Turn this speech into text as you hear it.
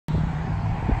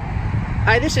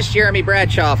Hi, this is Jeremy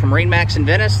Bradshaw from MarineMax in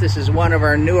Venice. This is one of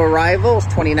our new arrivals,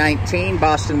 2019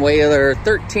 Boston Whaler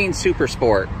 13 Super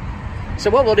Sport. So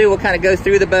what we'll do, we'll kind of go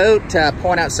through the boat,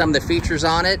 point out some of the features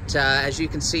on it. As you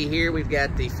can see here, we've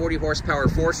got the 40 horsepower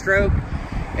 4-stroke.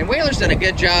 And Whaler's done a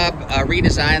good job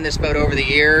redesigning this boat over the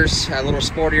years. A little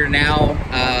sportier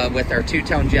now with our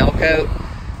two-tone gel coat.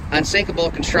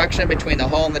 Unsinkable construction between the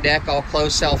hull and the deck, all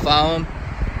closed cell foam.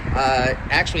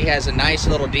 Actually has a nice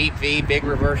little deep V, big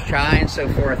reverse chine. So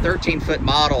for a 13-foot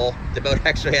model, the boat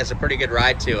actually has a pretty good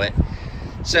ride to it.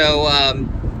 So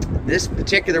this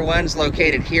particular one's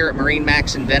located here at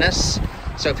MarineMax in Venice.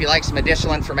 So if you'd like some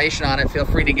additional information on it, feel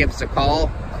free to give us a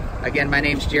call. Again, my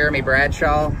name's Jeremy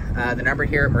Bradshaw. The number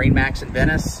here at MarineMax in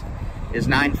Venice is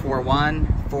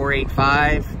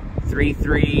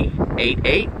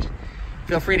 941-485-3388.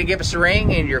 Feel free to give us a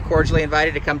ring, and you're cordially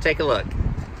invited to come take a look.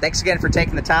 Thanks again for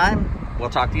taking the time. We'll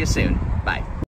talk to you soon. Bye.